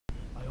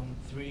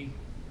3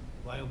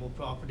 viable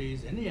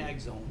properties in the ag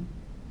zone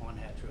on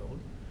Hatch Road.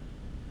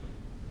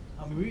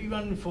 I'm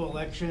rerunning for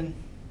election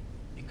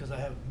because I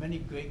have many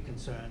great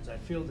concerns. I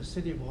feel the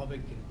city of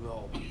Auburn can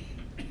grow,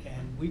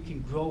 and we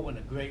can grow in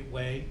a great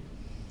way.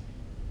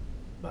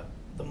 But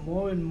the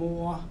more and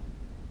more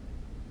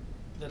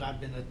that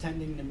I've been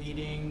attending the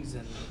meetings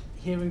and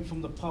hearing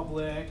from the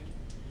public,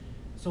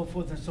 so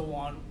forth and so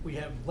on, we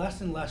have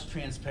less and less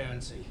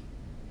transparency.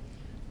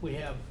 We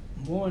have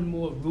more and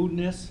more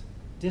rudeness,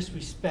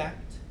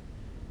 disrespect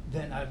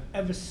than I've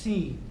ever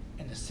seen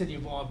in the city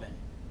of Auburn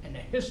in the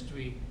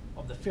history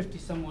of the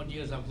 50-some odd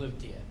years I've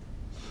lived here.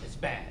 It's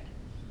bad.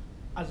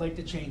 I'd like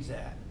to change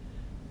that.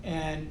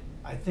 And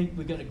I think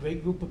we got a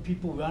great group of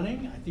people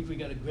running. I think we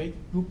got a great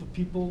group of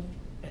people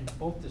in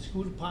both the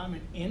school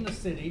department and the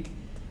city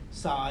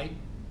side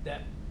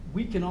that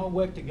we can all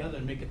work together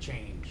and make a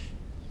change.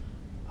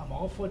 I'm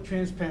all for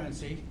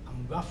transparency.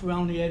 I'm rough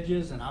around the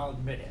edges, and I'll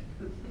admit it.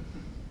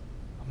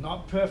 I'm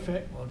not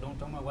perfect. Well, don't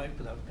tell my wife,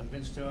 because I've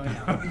convinced her I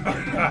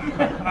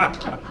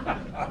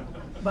am.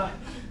 But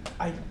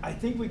I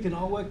think we can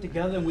all work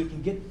together, and we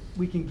can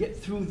get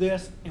through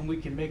this, and we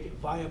can make it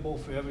viable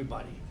for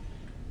everybody.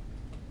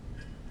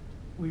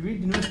 We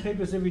read the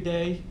newspapers every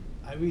day.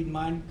 I read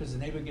mine because the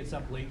neighbor gets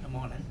up late in the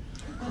morning.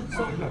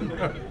 So,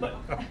 but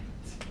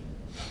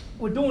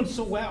we're doing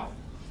so well.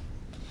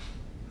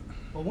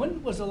 But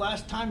when was the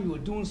last time you were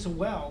doing so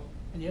well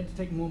and you had to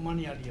take more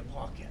money out of your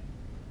pocket?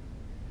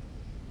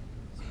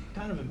 It's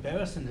kind of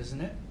embarrassing, isn't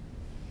it?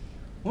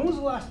 When was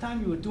the last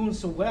time you were doing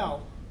so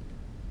well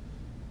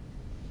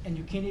and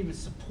you can't even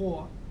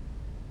support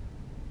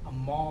a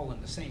mall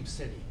in the same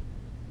city?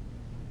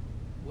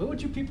 Where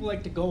would you people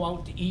like to go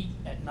out to eat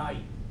at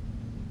night?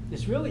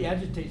 This really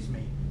agitates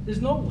me.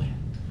 There's nowhere,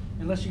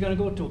 unless you're gonna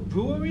go to a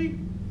brewery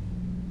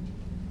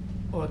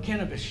or a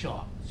cannabis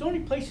shop. It's the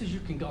only places you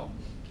can go.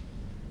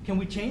 Can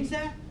we change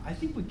that? I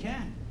think we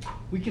can.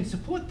 We can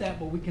support that,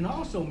 but we can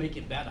also make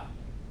it better.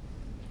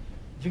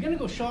 If you're gonna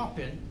go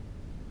shopping,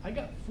 I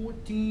got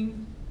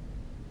 14,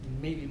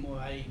 maybe more,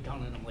 I ain't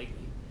counting them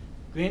lately,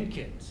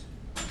 grandkids.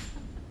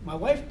 My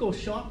wife goes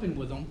shopping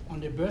with them on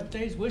their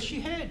birthdays. Where's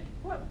she head?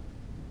 What?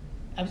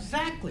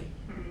 Exactly.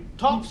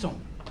 Topsom,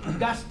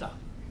 Augusta.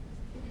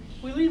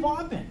 We leave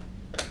Auburn.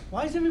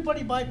 Why is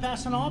everybody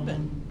bypassing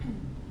Auburn?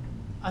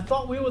 I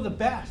thought we were the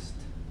best.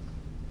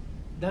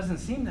 Doesn't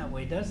seem that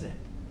way, does it?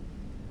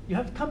 You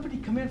have company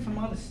come in from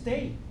out of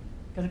state,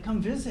 gonna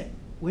come visit.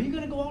 Where are you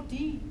gonna go out to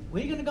eat?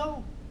 Where are you gonna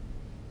go?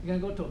 You gonna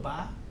go to a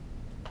bar?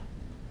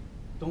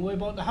 Don't worry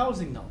about the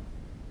housing though.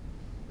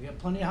 We have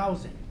plenty of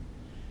housing.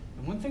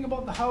 And one thing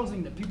about the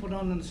housing that people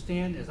don't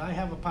understand is I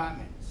have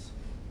apartments,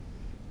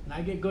 and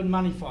I get good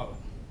money for them.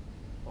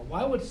 But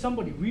why would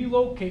somebody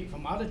relocate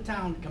from out of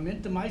town, come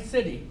into my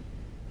city,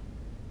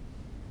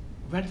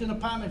 rent an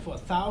apartment for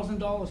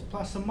 $1,000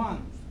 plus a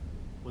month,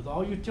 with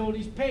all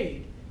utilities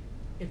paid,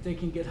 if they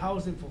can get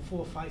housing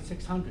for $400, $500,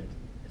 $600?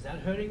 Is that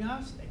hurting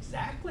us?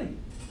 Exactly.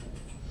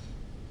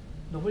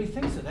 Nobody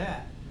thinks of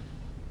that.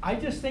 I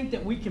just think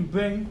that we can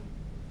bring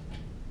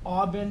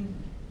Auburn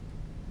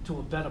to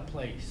a better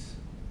place.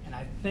 And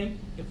I think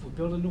if we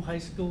build a new high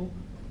school,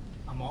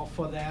 I'm all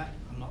for that.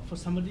 I'm not for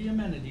some of the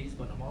amenities,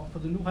 but I'm all for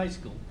the new high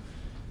school.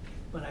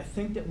 But I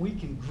think that we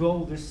can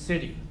grow this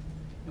city,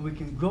 and we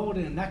can grow it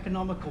in an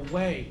economical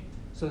way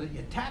so that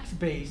your tax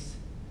base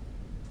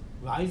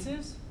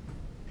rises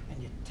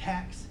and your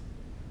tax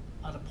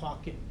out of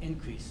pocket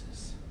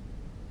increases.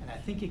 And I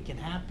think it can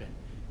happen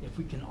if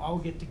we can all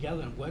get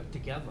together and work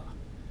together.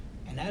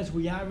 And as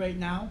we are right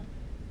now,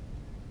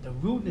 the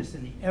rudeness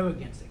and the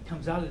arrogance that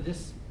comes out of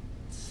this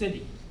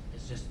city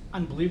is just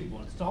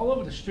unbelievable. It's all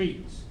over the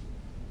streets.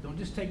 Don't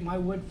just take my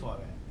word for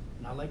it.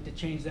 And I'd like to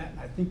change that, and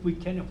I think we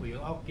can if we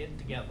all get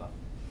together.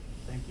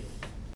 Thank you.